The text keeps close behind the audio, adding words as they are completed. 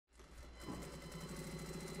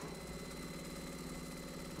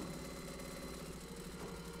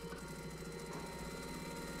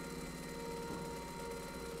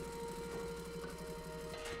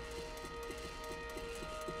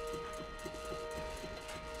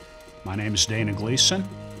My name is Dana Gleason.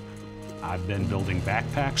 I've been building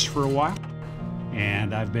backpacks for a while,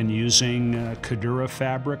 and I've been using CORDURA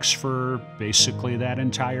fabrics for basically that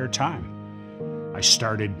entire time. I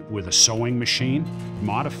started with a sewing machine,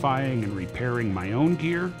 modifying and repairing my own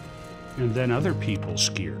gear, and then other people's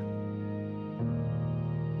gear.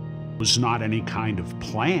 It was not any kind of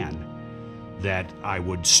plan that I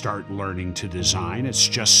would start learning to design. It's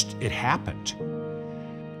just, it happened.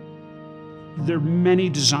 There are many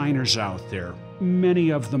designers out there,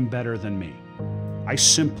 many of them better than me. I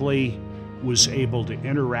simply was able to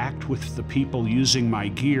interact with the people using my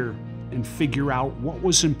gear and figure out what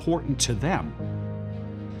was important to them.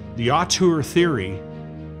 The auteur theory,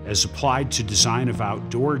 as applied to design of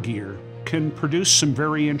outdoor gear, can produce some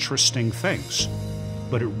very interesting things,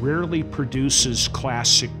 but it rarely produces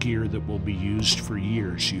classic gear that will be used for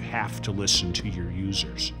years. You have to listen to your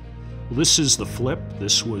users. Well, this is the Flip.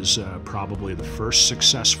 This was probably the first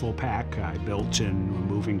successful pack I built in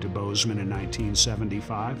moving to Bozeman in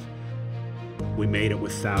 1975. We made it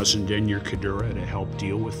with 1,000 denier CORDURA to help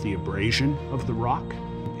deal with the abrasion of the rock.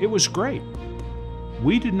 It was great.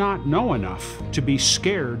 We did not know enough to be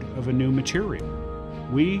scared of a new material.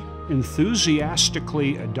 We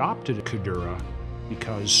enthusiastically adopted a CORDURA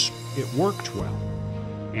because it worked well,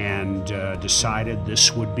 and decided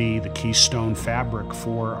this would be the keystone fabric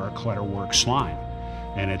for our Kletterwerks line.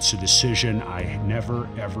 And it's a decision I never,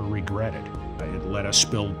 ever regretted. It let us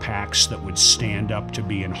build packs that would stand up to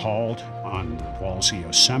being hauled on the walls of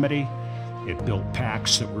Yosemite. It built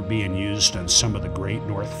packs that were being used on some of the great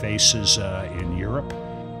north faces in Europe.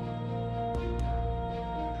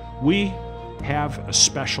 We have a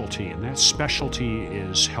specialty, and that specialty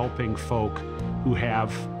is helping folk who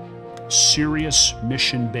have serious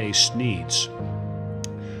mission-based needs,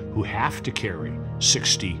 who have to carry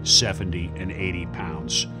 60, 70, and 80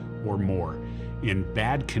 pounds or more in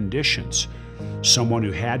bad conditions. Someone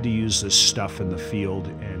who had to use this stuff in the field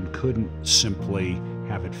and couldn't simply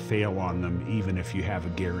have it fail on them even if you have a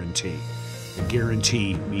guarantee. A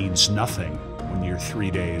guarantee means nothing when you're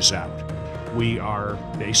 3 days out. We are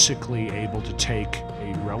basically able to take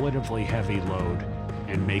a relatively heavy load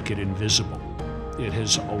and make it invisible. It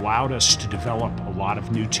has allowed us to develop a lot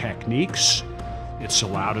of new techniques. It's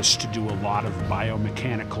allowed us to do a lot of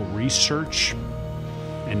biomechanical research.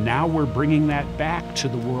 And now we're bringing that back to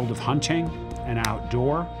the world of hunting and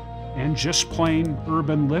outdoor and just plain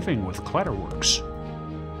urban living with Kletterwerks.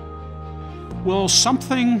 Well,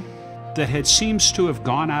 something that seems to have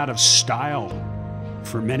gone out of style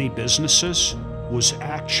for many businesses was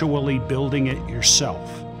actually building it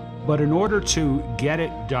yourself. But in order to get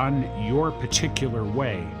it done your particular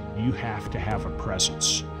way, you have to have a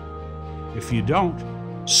presence. If you don't,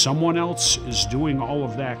 someone else is doing all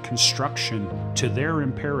of that construction to their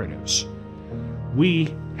imperatives.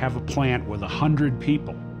 We have a plant with 100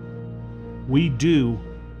 people. We do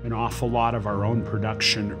an awful lot of our own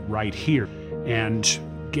production right here and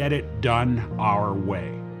get it done our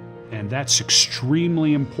way. And that's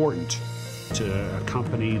extremely important to a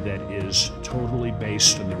company that is totally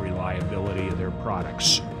based on the reliability of their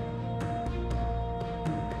products.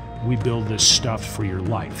 We build this stuff for your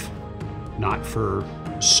life, not for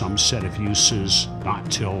some set of uses,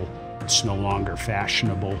 not till it's no longer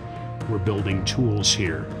fashionable. We're building tools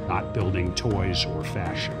here, not building toys or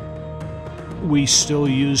fashion. We still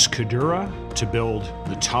use CORDURA to build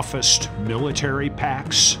the toughest military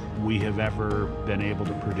packs we have ever been able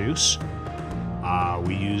to produce.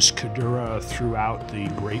 We use CORDURA throughout the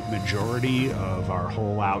great majority of our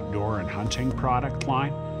whole outdoor and hunting product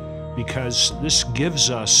line because this gives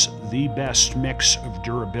us the best mix of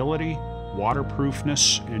durability,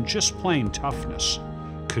 waterproofness, and just plain toughness.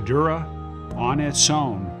 CORDURA on its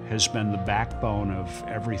own has been the backbone of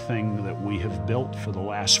everything that we have built for the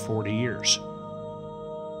last 40 years.